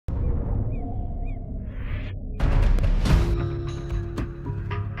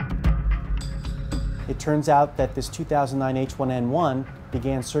turns out that this 2009 H1N1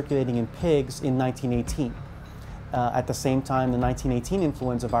 began circulating in pigs in 1918. At the same time, the 1918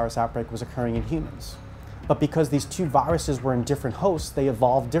 influenza virus outbreak was occurring in humans. But because these two viruses were in different hosts, they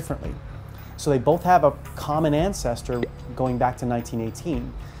evolved differently. So they both have a common ancestor going back to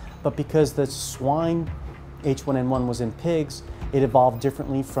 1918. But because the swine H1N1 was in pigs, it evolved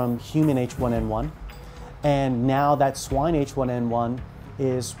differently from human H1N1. And now that swine H1N1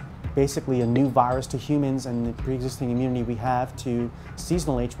 is basically a new virus to humans, and the pre-existing immunity we have to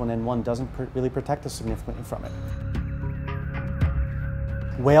seasonal H1N1 doesn't really protect us significantly from it.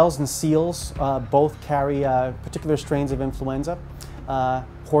 Whales and seals both carry particular strains of influenza.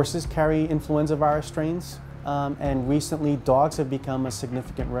 Horses carry influenza virus strains, and recently dogs have become a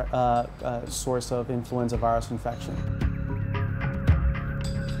significant source of influenza virus infection.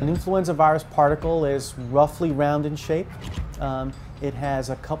 An influenza virus particle is roughly round in shape. It has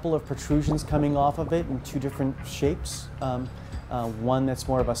a couple of protrusions coming off of it in two different shapes. One that's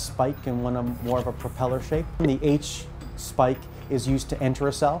more of a spike and one more of a propeller shape. The H spike is used to enter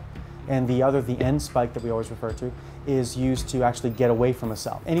a cell, and the other, the N spike that we always refer to, is used to actually get away from a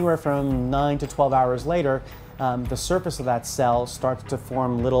cell. Anywhere from 9 to 12 hours later, the surface of that cell starts to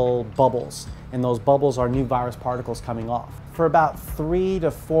form little bubbles, and those bubbles are new virus particles coming off. For about 3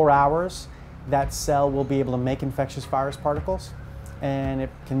 to 4 hours, that cell will be able to make infectious virus particles, and it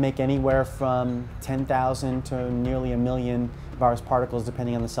can make anywhere from 10,000 to nearly 1 million virus particles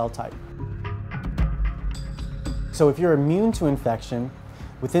depending on the cell type. So if you're immune to infection,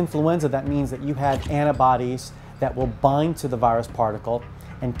 with influenza that means that you have antibodies that will bind to the virus particle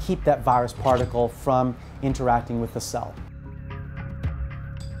and keep that virus particle from interacting with the cell.